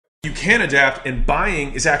You can adapt, and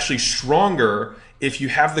buying is actually stronger if you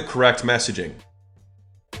have the correct messaging.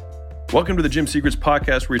 Welcome to the Gym Secrets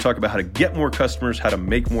Podcast, where we talk about how to get more customers, how to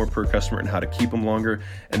make more per customer, and how to keep them longer,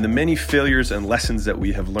 and the many failures and lessons that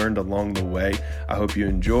we have learned along the way. I hope you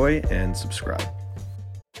enjoy and subscribe.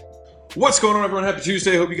 What's going on, everyone? Happy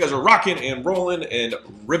Tuesday. Hope you guys are rocking and rolling and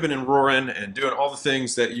ripping and roaring and doing all the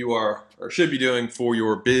things that you are or should be doing for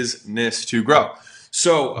your business to grow.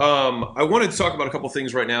 So I wanted to talk about a couple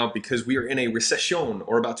things right now because we are in a recession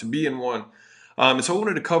or about to be in one. And so I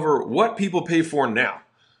wanted to cover what people pay for now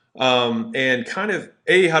and kind of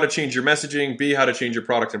A, how to change your messaging, B, how to change your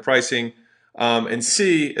product and pricing, and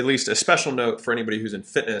C, at least a special note for anybody who's in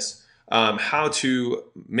fitness, how to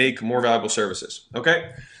make more valuable services.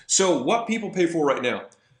 Okay, so what people pay for right now.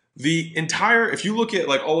 If you look at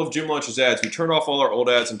like all of Gym Launch's ads, we turned off all our old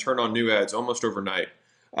ads and turned on new ads almost overnight.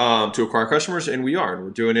 To acquire customers, and we're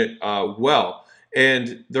doing it well.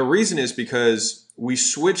 And the reason is because we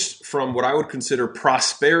switched from what I would consider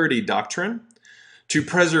prosperity doctrine to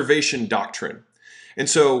preservation doctrine. And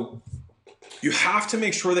so you have to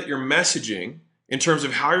make sure that your messaging in terms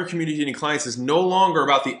of how you're communicating clients is no longer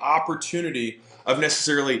about the opportunity of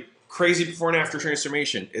necessarily crazy before and after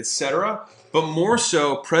transformation, etc., but more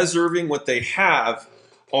so preserving what they have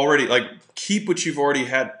already, like keep what you've already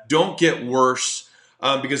had, don't get worse.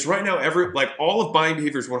 Because right now, all of buying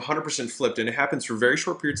behavior is 100% flipped, and it happens for very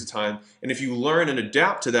short periods of time. And if you learn and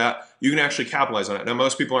adapt to that, you can actually capitalize on it. Now,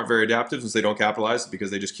 most people aren't very adaptive since they don't capitalize because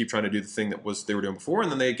they just keep trying to do the thing that they were doing before,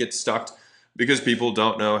 and then they get stuck because people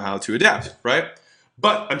don't know how to adapt, right?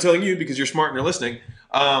 But I'm telling you, because you're smart and you're listening,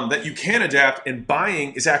 that you can adapt, and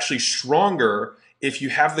buying is actually stronger if you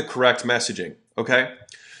have the correct messaging, okay?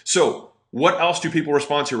 So what else do people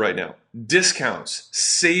respond to right now? Discounts,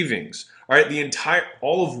 savings. All right,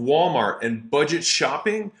 all of Walmart and budget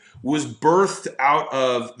shopping was birthed out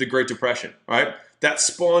of the Great Depression, right? That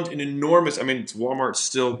spawned an enormous, Walmart's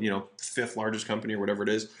still, fifth largest company or whatever it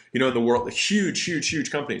is, in the world, huge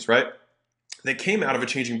companies, right? They came out of a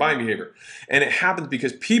changing buying behavior. And it happened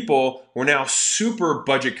because people were now super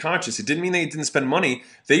budget conscious. It didn't mean they didn't spend money.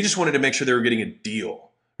 They just wanted to make sure they were getting a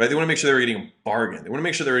deal, right? They want to make sure they were getting a bargain. They want to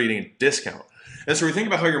make sure they were getting a discount. And so we think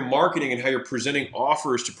about how you're marketing and how you're presenting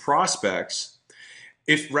offers to prospects.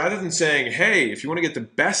 If rather than saying, hey, if you want to get the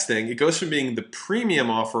best thing, it goes from being the premium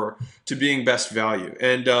offer to being best value.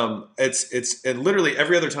 And and literally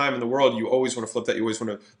every other time in the world, you always want to flip that. You always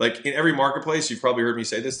want to, like in every marketplace, you've probably heard me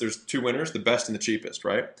say this, there's two winners, the best and the cheapest,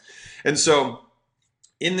 right? And so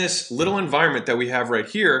in this little environment that we have right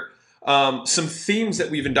here, some themes that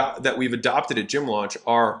we've adopted at Gym Launch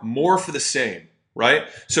are more for the same. Right?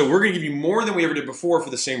 So we're going to give you more than we ever did before for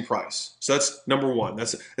the same price. So that's number one.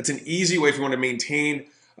 That's an easy way if you want to maintain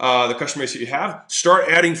the customer base that you have. Start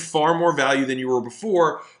adding far more value than you were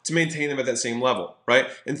before to maintain them at that same level, right?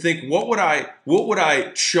 And think, what would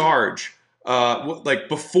I charge like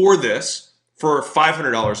before this for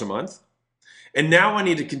 $500 a month? And now I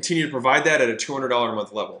need to continue to provide that at a $200 a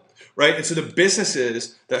month level, right? And so the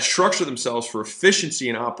businesses that structure themselves for efficiency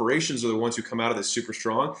and operations are the ones who come out of this super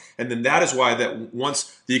strong. And then that is why that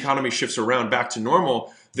once the economy shifts around back to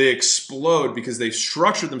normal, they explode because they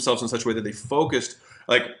structured themselves in such a way that they focused.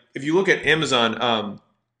 Like if you look at Amazon,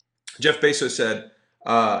 Jeff Bezos said,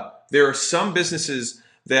 there are some businesses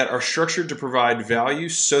that are structured to provide value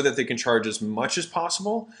so that they can charge as much as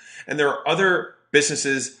possible. And there are other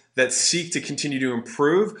businesses that seek to continue to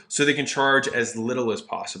improve so they can charge as little as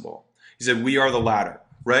possible. He said, we are the latter,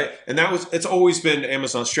 right? And it's always been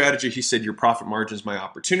Amazon's strategy. He said, your profit margin is my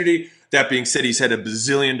opportunity. That being said, he's had $1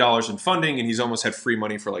 bazillion in funding and he's almost had free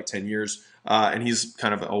money for like 10 years. And he's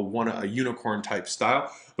kind of a unicorn type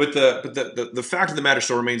style. But the fact of the matter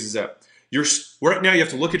still remains is that right now you have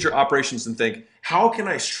to look at your operations and think, how can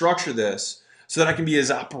I structure this so that I can be as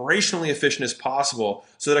operationally efficient as possible,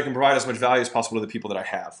 so that I can provide as much value as possible to the people that I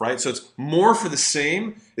have, right? So it's more for the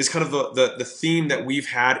same is kind of the theme that we've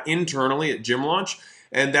had internally at Gym Launch,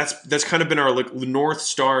 and that's kind of been our North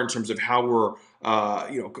Star in terms of how we're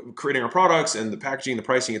creating our products and the packaging, the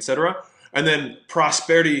pricing, etc. And then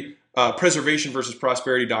preservation versus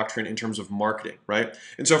prosperity doctrine in terms of marketing, right?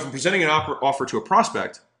 And so if I'm presenting an offer to a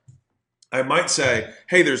prospect, I might say,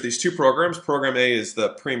 hey, there's these two programs. Program A is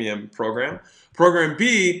the premium program. Program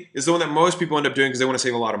B is the one that most people end up doing because they want to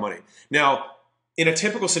save a lot of money. Now, in a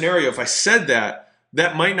typical scenario, if I said that,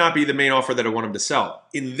 that might not be the main offer that I want them to sell.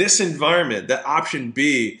 In this environment, that option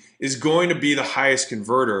B is going to be the highest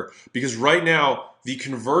converter because right now, the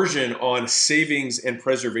conversion on savings and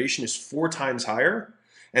preservation is 4 times higher.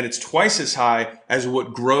 and it's twice as high as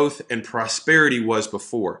what growth and prosperity was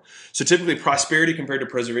before. So typically prosperity compared to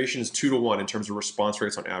preservation is 2 to 1 in terms of response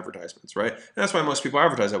rates on advertisements, right? And that's why most people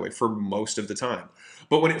advertise that way for most of the time.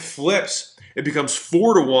 But when it flips, it becomes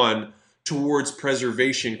 4 to 1 towards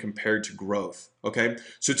preservation compared to growth, okay?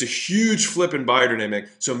 So it's a huge flip in buyer dynamic.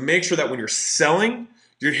 So make sure that when you're selling,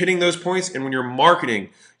 you're hitting those points, and when you're marketing,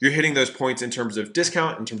 you're hitting those points in terms of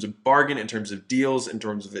discount, in terms of bargain, in terms of deals, in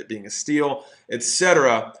terms of it being a steal,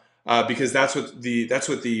 etc. Because that's what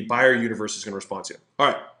the buyer universe is going to respond to. All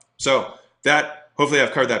right, so that hopefully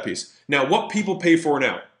I've covered that piece. Now, what people pay for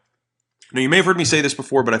now? Now, you may have heard me say this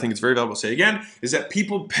before, but I think it's very valuable to say again, is that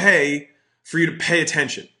people pay for you to pay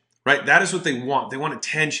attention, right? That is what they want. They want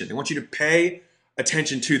attention. They want you to pay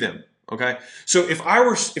attention to them. Okay, so if I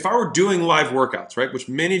were doing live workouts, right, which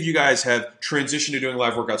many of you guys have transitioned to doing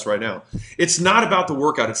live workouts right now, it's not about the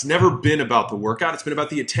workout. It's never been about the workout. It's been about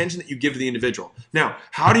the attention that you give to the individual. Now,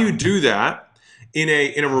 how do you do that in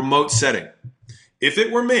a remote setting? If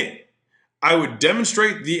it were me, I would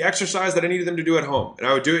demonstrate the exercise that I needed them to do at home, and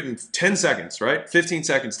I would do it in 10 seconds, right, 15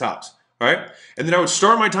 seconds tops, all right, and then I would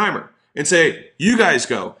start my timer and say, you guys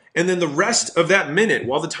go. And then the rest of that minute,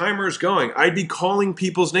 while the timer is going, I'd be calling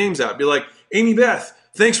people's names out. I'd be like, Amy Beth,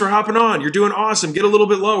 thanks for hopping on. You're doing awesome. Get a little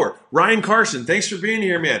bit lower. Ryan Carson, thanks for being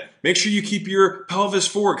here, man. Make sure you keep your pelvis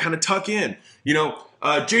forward, kind of tuck in.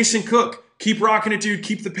 Jason Cook, keep rocking it, dude.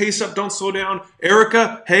 Keep the pace up. Don't slow down.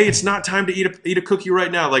 Erica, hey, it's not time to eat a cookie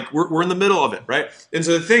right now. Like we're in the middle of it, right? And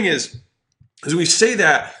so the thing is, as we say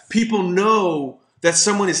that, people know that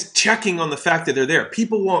someone is checking on the fact that they're there.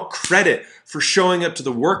 People want credit for showing up to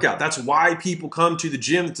the workout. That's why people come to the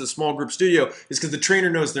gym, to the small group studio, is because the trainer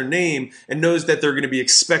knows their name and knows that they're going to be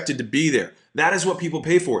expected to be there. That is what people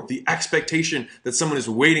pay for, the expectation that someone is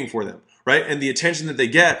waiting for them, right? And the attention that they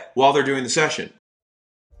get while they're doing the session.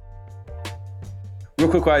 Real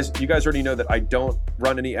quick, guys, you guys already know that I don't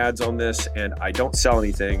run any ads on this and I don't sell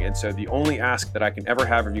anything. And so the only ask that I can ever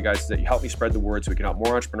have of you guys is that you help me spread the word so we can help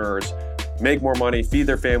more entrepreneurs make more money, feed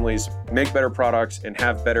their families, make better products, and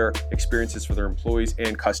have better experiences for their employees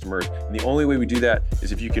and customers. And the only way we do that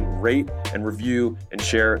is if you can rate and review and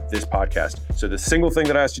share this podcast. So the single thing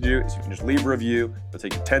that I ask you to do is you can just leave a review. It'll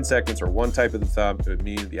take you 10 seconds or one type of the thumb. It would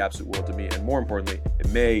mean the absolute world to me. And more importantly, it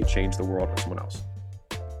may change the world for someone else.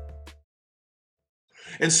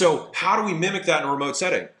 And so how do we mimic that in a remote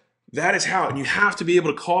setting? That is how. And you have to be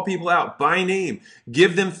able to call people out by name,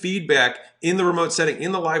 give them feedback in the remote setting,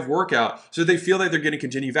 in the live workout, so they feel like they're getting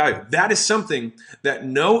continued value. That is something that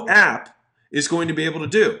no app is going to be able to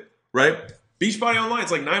do, right? Beachbody Online,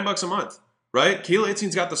 it's like $9 a month, right? Kayla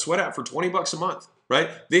Itsing's got the Sweat app for $20 a month, right?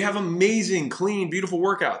 They have amazing, clean, beautiful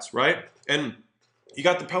workouts, right? And you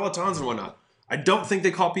got the Pelotons and whatnot. I don't think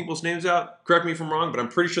they call people's names out. Correct me if I'm wrong, but I'm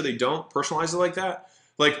pretty sure they don't personalize it like that.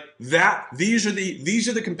 Like that, these are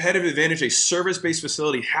the competitive advantage a service-based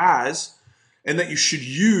facility has, and that you should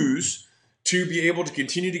use to be able to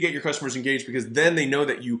continue to get your customers engaged, because then they know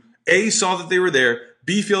that you A, saw that they were there,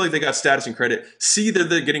 B, feel like they got status and credit, C, that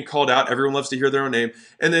they're getting called out. Everyone loves to hear their own name.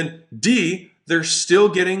 And then D, they're still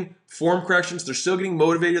getting form corrections. They're still getting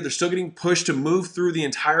motivated. They're still getting pushed to move through the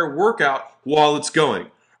entire workout while it's going.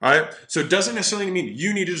 All right. So it doesn't necessarily mean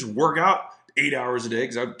you need to just work out 8 hours a day,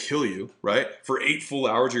 because that would kill you, right? For 8 full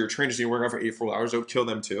hours, or your trainers need to work out for 8 full hours, that would kill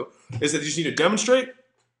them too. Is that you just need to demonstrate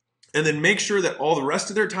and then make sure that all the rest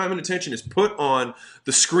of their time and attention is put on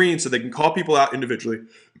the screen so they can call people out individually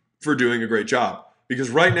for doing a great job. Because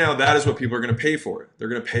right now, that is what people are going to pay for. They're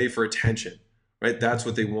going to pay for attention, right? That's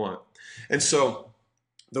what they want. And so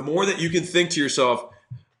the more that you can think to yourself,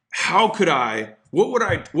 what would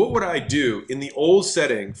I do in the old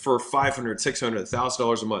setting for $500, $600,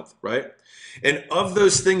 $1,000 a month, right? And of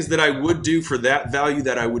those things that I would do for that value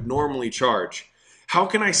that I would normally charge, how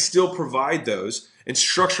can I still provide those and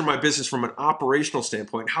structure my business from an operational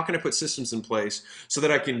standpoint? How can I put systems in place so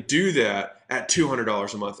that I can do that at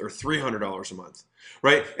 $200 a month or $300 a month,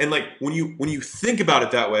 right? And like when you think about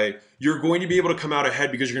it that way, you're going to be able to come out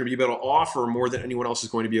ahead, because you're going to be able to offer more than anyone else is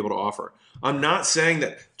going to be able to offer. I'm not saying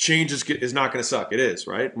that change is not going to suck. It is,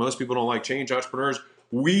 right? Most people don't like change. Entrepreneurs,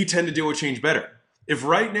 we tend to deal with change better. If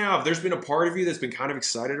right now, if there's been a part of you that's been kind of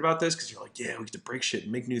excited about this because you're like, yeah, we get to break shit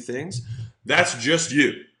and make new things, that's just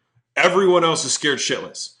you. Everyone else is scared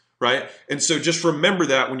shitless, right? And so just remember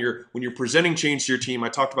that when you're presenting change to your team. I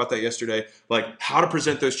talked about that yesterday, like how to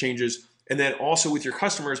present those changes. And then also with your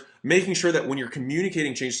customers, making sure that when you're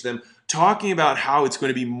communicating change to them, talking about how it's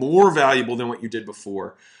going to be more valuable than what you did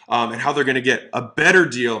before, and how they're going to get a better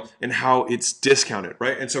deal and how it's discounted,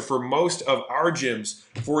 right? And so for most of our gyms,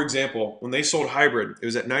 for example, when they sold hybrid, it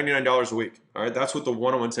was at $99 a week, all right? That's what the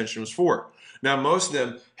one-on-one session was for. Now, most of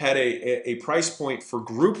them had a price point for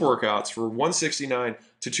group workouts for $169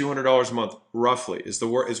 to $200 a month, roughly, is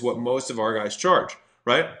what most of our guys charge,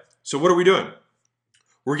 right? So what are we doing?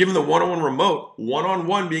 We're giving the one-on-one remote,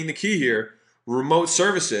 one-on-one being the key here, remote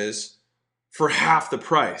services for half the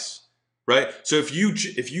price, right? So if you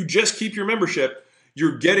just keep your membership,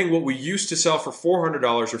 you're getting what we used to sell for $400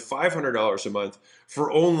 or $500 a month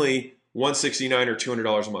for only $169 or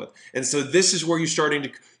 $200 a month. And so this is where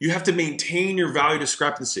you have to maintain your value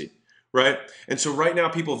discrepancy, right? And so right now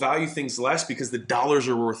people value things less because the dollars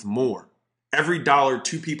are worth more. Every dollar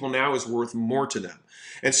to people now is worth more to them.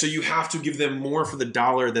 And so you have to give them more for the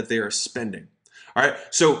dollar that they are spending. All right.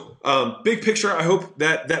 So big picture, I hope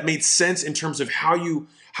that made sense in terms of how you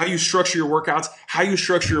structure your workouts, how you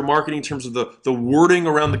structure your marketing in terms of the wording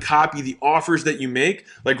around the copy, the offers that you make.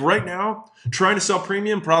 Like right now, trying to sell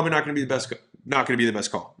premium, probably not going to be the best. Not going to be the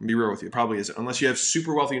best call. I'll be real with you. It probably isn't. Unless you have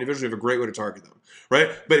super wealthy individuals, you have a great way to target them,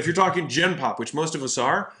 right? But if you're talking Gen Pop, which most of us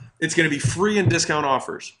are, it's going to be free and discount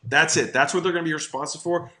offers. That's it. That's what they're going to be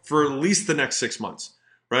responsible for at least the next 6 months,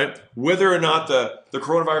 right? Whether or not the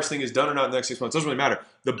coronavirus thing is done or not in the next 6 months, doesn't really matter.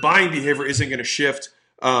 The buying behavior isn't going to shift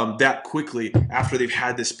that quickly after they've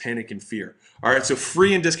had this panic and fear. All right, so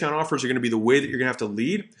free and discount offers are going to be the way that you're going to have to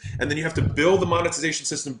lead, and then you have to build the monetization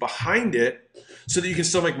system behind it so that you can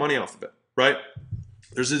still make money off of it, right?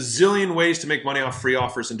 There's a zillion ways to make money off free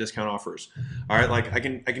offers and discount offers. All right, like I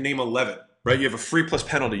can name 11, right? You have a free plus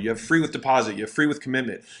penalty. You have free with deposit. You have free with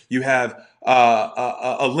commitment. You have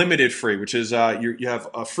a limited free, which is you have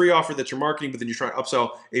a free offer that you're marketing, but then you try to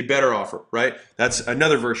upsell a better offer, right? That's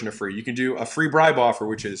another version of free. You can do a free bribe offer,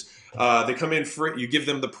 which is they come in free. You give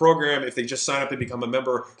them the program if they just sign up and become a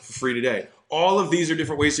member for free today. All of these are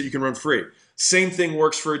different ways that you can run free. Same thing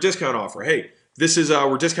works for a discount offer. Hey, this is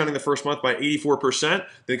we're discounting the first month by 84%.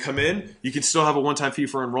 They come in, you can still have a one-time fee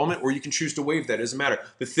for enrollment, or you can choose to waive that. It doesn't matter.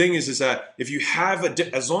 The thing is that if you have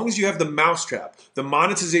as long as you have the mousetrap, the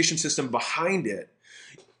monetization system behind it,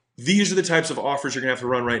 these are the types of offers you're gonna have to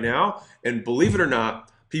run right now. And believe it or not,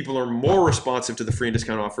 people are more responsive to the free and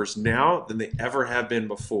discount offers now than they ever have been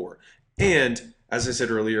before. And as I said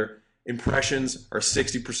earlier, impressions are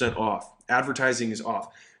 60% off. Advertising is off.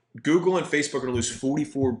 Google and Facebook are going to lose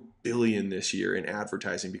 $44 billion this year in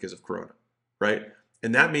advertising because of Corona, right?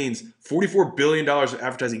 And that means $44 billion of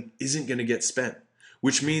advertising isn't going to get spent,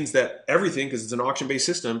 which means that everything, because it's an auction-based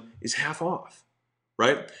system, is half off,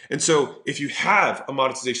 right? And so if you have a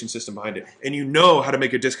monetization system behind it, and you know how to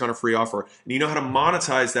make a discount or free offer, and you know how to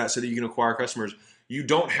monetize that so that you can acquire customers, you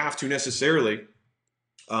don't have to necessarily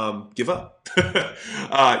give up.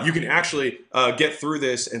 You can actually get through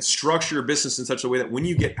this and structure your business in such a way that when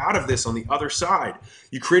you get out of this on the other side,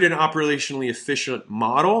 you create an operationally efficient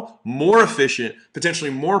model, more efficient, potentially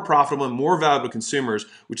more profitable and more valuable to consumers,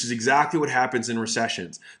 which is exactly what happens in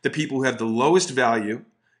recessions. The people who have the lowest value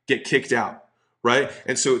get kicked out, right?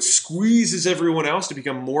 And so it squeezes everyone else to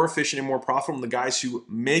become more efficient and more profitable. And the guys who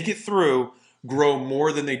make it through grow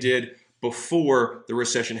more than they did before the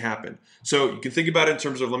recession happened. So you can think about it in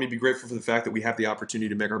terms of, let me be grateful for the fact that we have the opportunity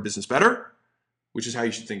to make our business better, which is how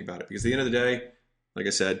you should think about it. Because at the end of the day, like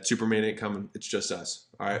I said, Superman ain't coming. It's just us.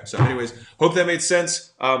 All right. So anyways, hope that made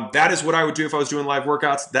sense. That is what I would do if I was doing live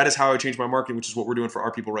workouts. That is how I would change my marketing, which is what we're doing for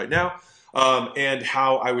our people right now. And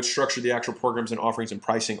how I would structure the actual programs and offerings and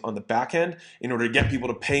pricing on the back end in order to get people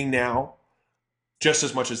to pay now just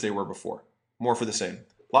as much as they were before. More for the same.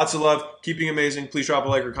 Lots of love. Keep being amazing. Please drop a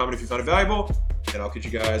like or comment if you found it valuable. And I'll catch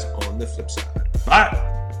you guys on the flip side. Bye.